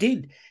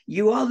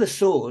you are the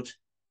sort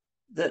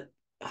that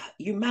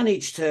you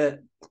managed to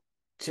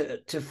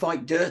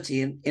fight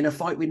dirty in a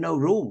fight with no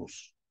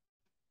rules.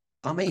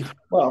 I mean,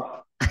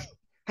 well,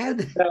 how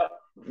did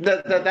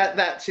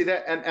see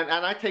that,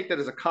 and I take that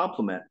as a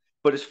compliment.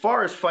 But as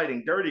far as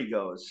fighting dirty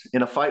goes,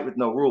 in a fight with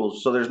no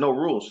rules, so there's no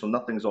rules, so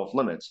nothing's off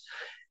limits.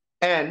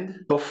 And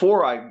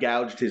before I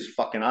gouged his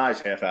fucking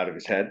eyes half out of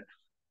his head,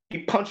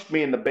 he punched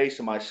me in the base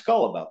of my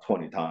skull about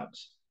 20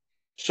 times.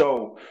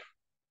 So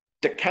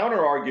the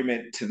counter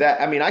argument to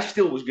that, I mean, I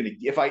still was going to,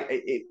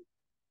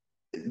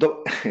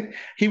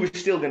 he was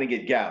still going to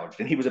get gouged,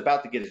 and he was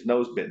about to get his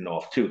nose bitten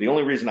off too. The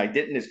only reason I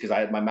didn't is because I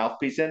had my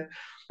mouthpiece in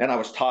and I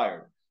was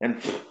tired.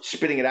 and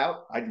spitting it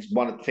out. I just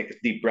wanted to take a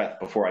deep breath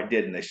before I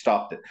did, and they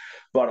stopped it.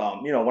 But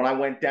when I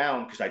went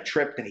down, because I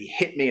tripped and he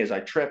hit me as I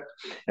tripped,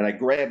 and I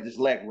grabbed his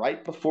leg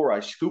right before I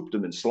scooped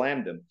him and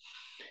slammed him.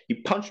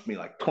 He punched me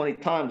like 20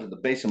 times at the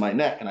base of my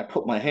neck, and I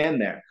put my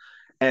hand there.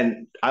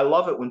 And I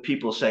love it when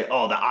people say,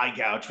 "Oh, the eye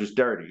gouge was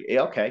dirty."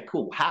 Okay,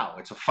 cool. How?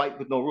 It's a fight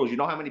with no rules. You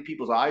know how many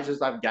people's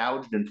eyes I've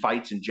gouged in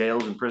fights in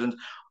jails and prisons?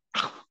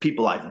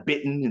 People I've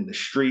bitten in the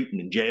street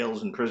and in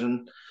jails and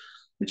prison.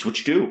 It's what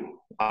you do.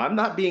 I'm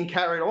not being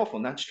carried off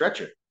on that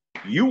stretcher.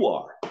 You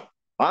are.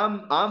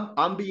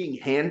 I'm being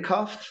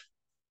handcuffed,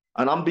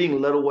 and I'm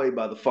being led away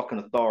by the fucking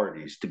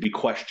authorities to be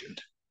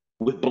questioned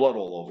with blood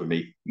all over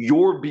me.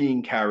 You're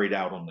being carried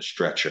out on the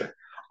stretcher.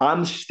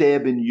 I'm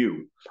stabbing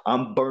you.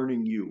 I'm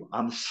burning you.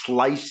 I'm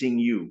slicing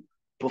you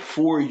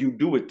before you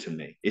do it to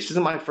me. This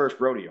isn't my first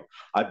rodeo.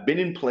 I've been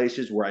in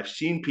places where I've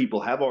seen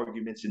people have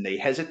arguments and they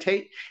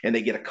hesitate and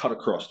they get a cut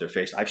across their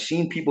face. I've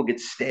seen people get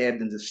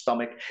stabbed in the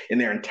stomach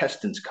and their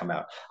intestines come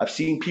out. I've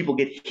seen people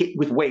get hit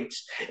with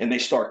weights and they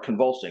start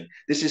convulsing.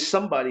 This is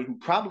somebody who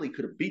probably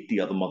could have beat the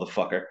other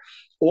motherfucker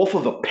off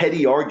of a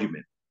petty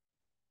argument,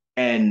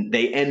 and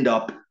they end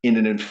up in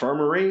an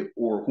infirmary,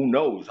 or who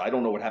knows? I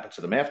don't know what happens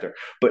to them after.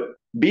 But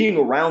being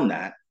around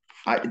that,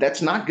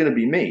 that's not going to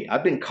be me.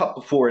 I've been cut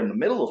before in the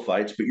middle of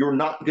fights, but you're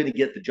not going to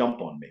get the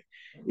jump on me.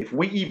 If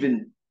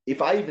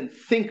I even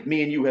think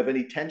me and you have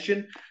any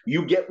tension,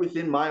 you get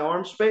within my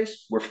arm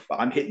space where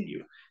I'm hitting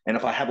you. And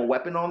if I have a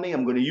weapon on me,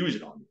 I'm going to use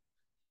it on you.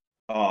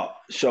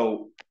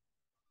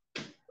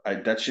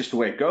 That's just the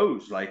way it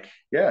goes. Like,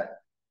 yeah,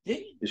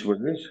 it's what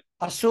it is.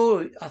 I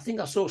think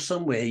I saw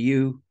somewhere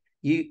you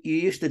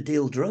used to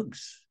deal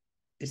drugs.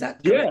 Is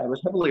that correct? Yeah, I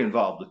was heavily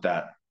involved with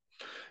that.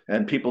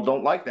 And people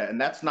don't like that.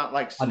 And that's not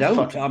like... I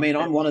don't. I mean,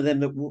 I'm one of them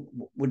that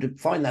would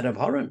find that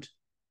abhorrent.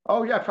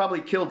 Oh, yeah, I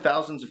probably killed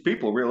thousands of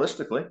people,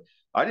 realistically.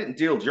 I didn't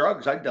deal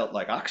drugs. I dealt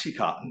like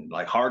Oxycontin,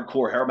 like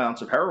hardcore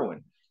amounts of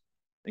heroin.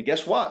 And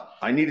guess what?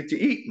 I needed to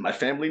eat. My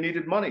family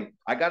needed money.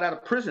 I got out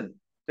of prison.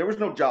 There was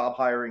no job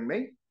hiring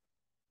me.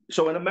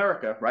 So in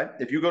America, right,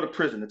 if you go to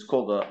prison, it's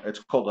called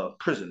a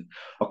prison,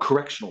 a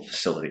correctional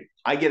facility.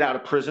 I get out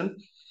of prison.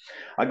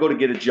 I go to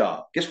get a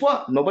job. Guess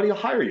what? Nobody will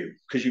hire you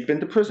because you've been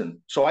to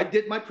prison. So I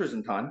did my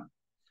prison time.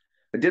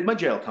 I did my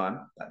jail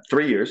time,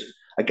 3 years.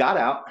 I got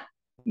out.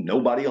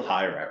 Nobody will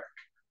hire Eric.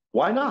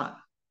 Why not?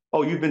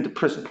 Oh, you've been to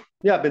prison.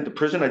 Yeah, I've been to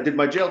prison. I did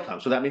my jail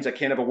time. So that means I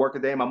can't ever work a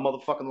day in my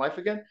motherfucking life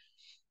again?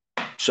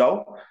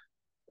 So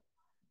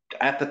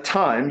at the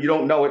time, you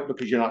don't know it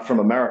because you're not from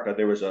America.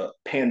 There was a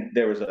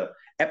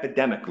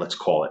epidemic, let's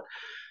call it,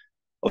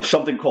 of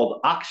something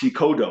called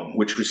oxycodone,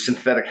 which was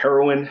synthetic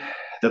heroin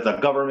that the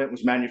government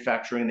was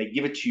manufacturing. They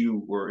give it to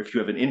you, or if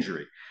you have an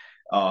injury.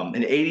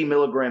 An 80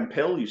 milligram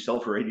pill you sell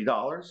for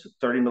 $80. A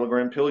 30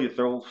 milligram pill you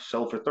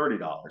sell for $30.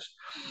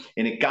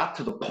 And it got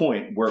to the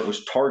point where it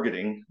was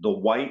targeting the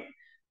white,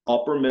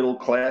 upper middle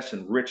class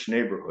and rich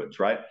neighborhoods,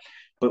 right?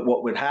 But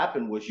what would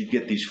happen was you'd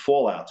get these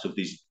fallouts of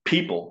these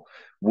people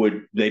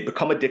they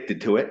become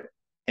addicted to it,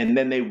 and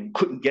then they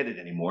couldn't get it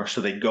anymore, so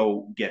they'd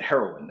go get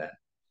heroin then.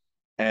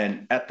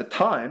 And at the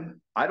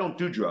time, I don't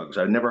do drugs.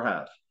 I never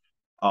have.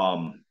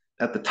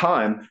 At the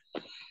time,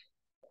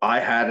 I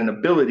had an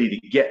ability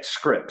to get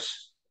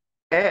scripts,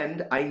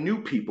 and I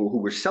knew people who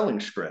were selling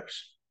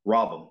scripts.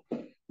 Rob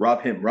them,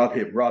 rob him, rob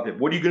him, rob him.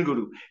 What are you going to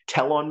go to?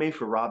 Tell on me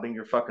for robbing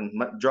your fucking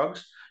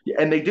drugs?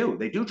 And they do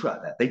try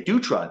that. They do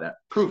try that.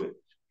 Prove it.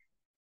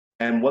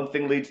 And one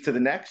thing leads to the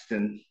next,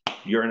 and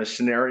you're in a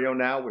scenario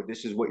now where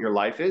this is what your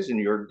life is, and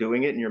you're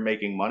doing it, and you're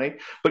making money.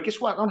 But guess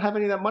what? I don't have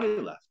any of that money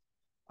left.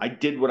 I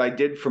did what I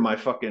did for my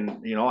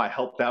fucking, I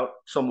helped out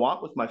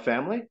somewhat with my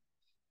family,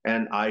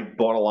 and I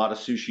bought a lot of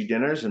sushi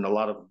dinners and a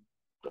lot of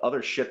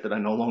other shit that I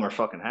no longer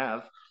fucking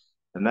have.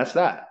 And that's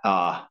that.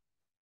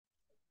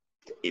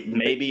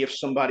 Maybe if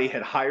somebody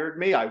had hired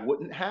me, I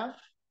wouldn't have.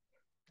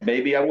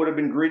 Maybe I would have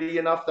been greedy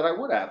enough that I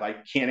would have. I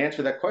can't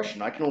answer that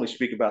question. I can only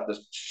speak about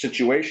this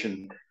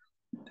situation.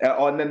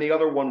 And then the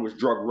other one was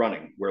drug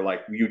running, where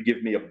like you'd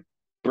give me a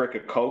brick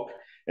of coke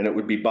and it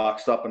would be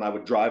boxed up, and I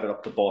would drive it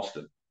up to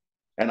Boston,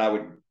 and I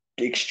would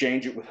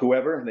exchange it with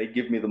whoever, and they'd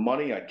give me the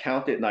money. I'd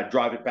count it, and I'd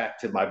drive it back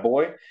to my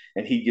boy,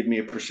 and he'd give me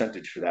a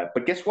percentage for that.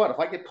 But guess what? If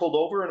I get pulled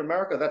over in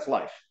America, that's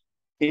life.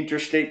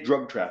 Interstate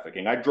drug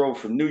trafficking. I drove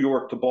from New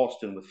York to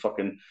Boston with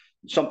fucking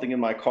something in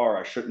my car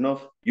I shouldn't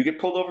have. You get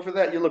pulled over for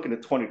that, you're looking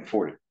at 20 to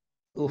 40.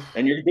 Oof.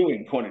 And you're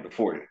doing 20 to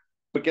 40.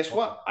 But guess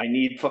what? I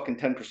need fucking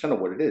 10% of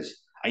what it is.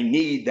 I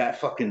need that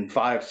fucking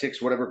 5,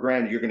 6, whatever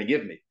grand you're going to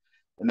give me.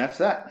 And that's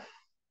that.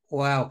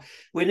 Wow.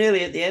 We're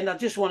nearly at the end. I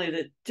just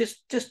wanted to,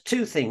 just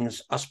two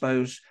things, I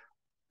suppose.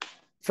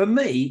 For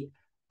me,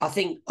 I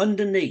think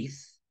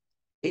underneath,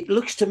 it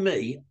looks to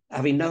me,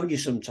 having known you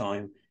some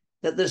time,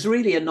 that there's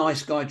really a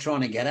nice guy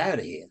trying to get out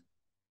of here.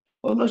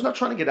 Well, no, he's not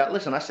trying to get out.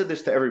 Listen, I said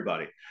this to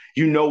everybody.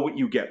 You know what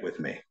you get with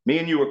me. Me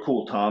and you are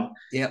cool, Tom.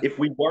 Yeah. If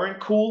we weren't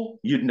cool,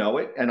 you'd know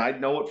it, and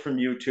I'd know it from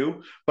you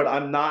too. But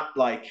I'm not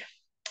like,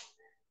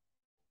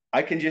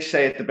 I can just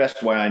say it the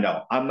best way I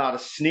know. I'm not a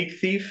sneak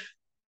thief,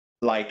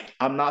 Like,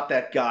 I'm not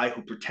that guy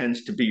who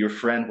pretends to be your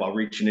friend while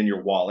reaching in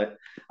your wallet.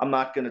 I'm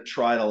not going to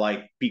try to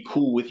like be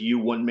cool with you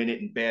 1 minute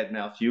and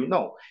badmouth you.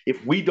 No,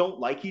 if we don't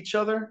like each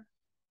other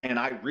and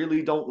I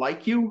really don't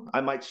like you,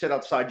 I might sit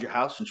outside your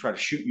house and try to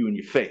shoot you in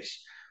your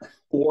face.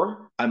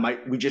 Or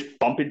we just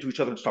bump into each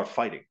other and start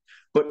fighting.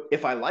 But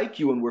if I like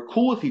you and we're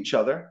cool with each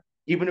other,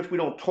 even if we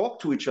don't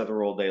talk to each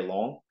other all day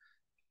long,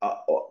 uh,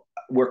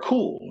 we're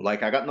cool.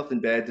 Like, I got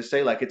nothing bad to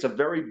say. Like, it's a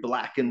very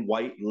black and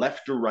white,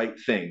 left or right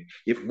thing.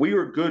 If we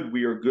are good,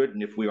 we are good.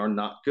 And if we are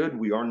not good,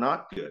 we are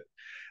not good.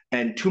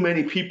 And too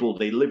many people,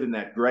 they live in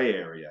that gray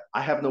area.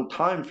 I have no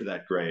time for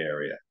that gray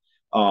area.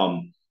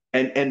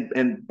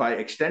 And by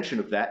extension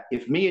of that,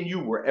 if me and you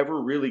were ever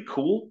really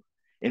cool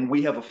and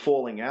we have a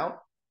falling out,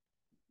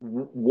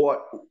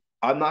 what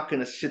I'm not going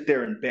to sit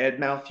there and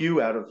badmouth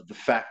you out of the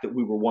fact that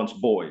we were once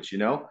boys, you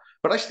know?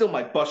 But I still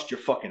might bust your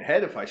fucking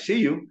head if I see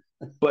you.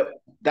 But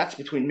that's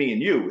between me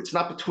and you. It's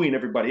not between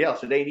everybody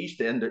else. It ain't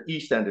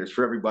EastEnders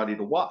for everybody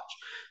to watch.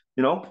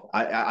 You know,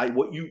 I'm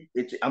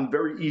a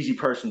very easy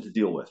person to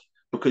deal with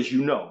because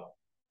you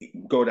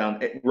go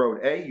down road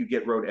A, you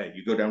get road A.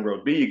 You go down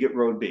road B, you get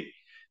road B.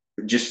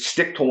 Just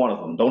stick to one of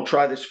them. Don't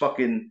try this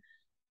fucking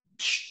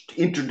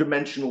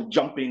interdimensional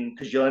jumping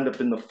because you'll end up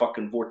in the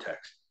fucking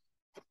vortex.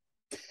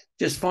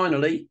 Just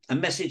finally, a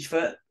message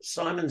for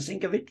Szymon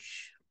Szynkiewicz.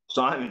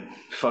 Simon,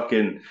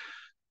 fucking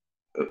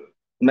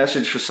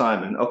message for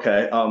Simon.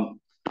 Okay.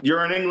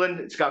 You're in England.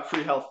 It's got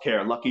free health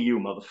care. Lucky you,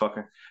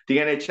 motherfucker. The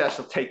NHS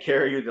will take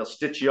care of you. They'll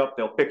stitch you up.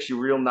 They'll fix you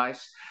real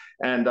nice.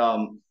 And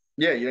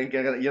yeah, you're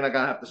not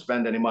gonna have to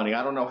spend any money.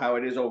 I don't know how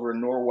it is over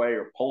in Norway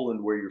or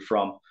Poland where you're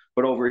from,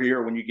 but over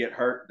here, when you get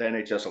hurt, the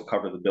NHS will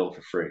cover the bill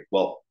for free.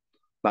 Well,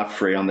 not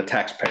free, on the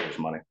taxpayers'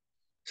 money.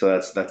 So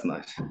that's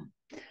nice.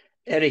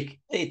 Eric,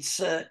 it's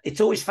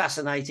always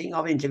fascinating.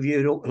 I've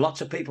interviewed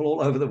lots of people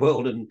all over the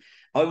world, and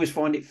I always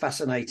find it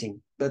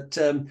fascinating. But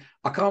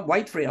I can't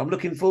wait for it. I'm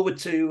looking forward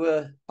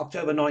to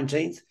October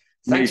 19th.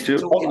 Thanks. Me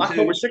too.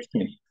 October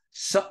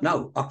 16th.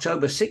 No,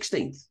 October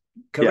 16th.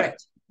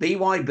 Correct. Yeah.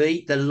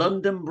 BYB, the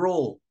London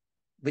Brawl,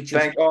 which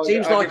seems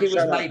like it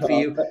was made for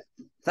you.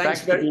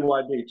 Thanks to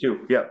BYB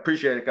too. Yeah,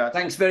 appreciate it, guys.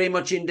 Thanks very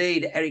much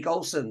indeed, Eric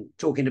Olsen,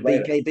 talking to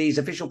BKB's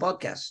official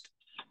podcast.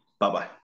 Bye-bye.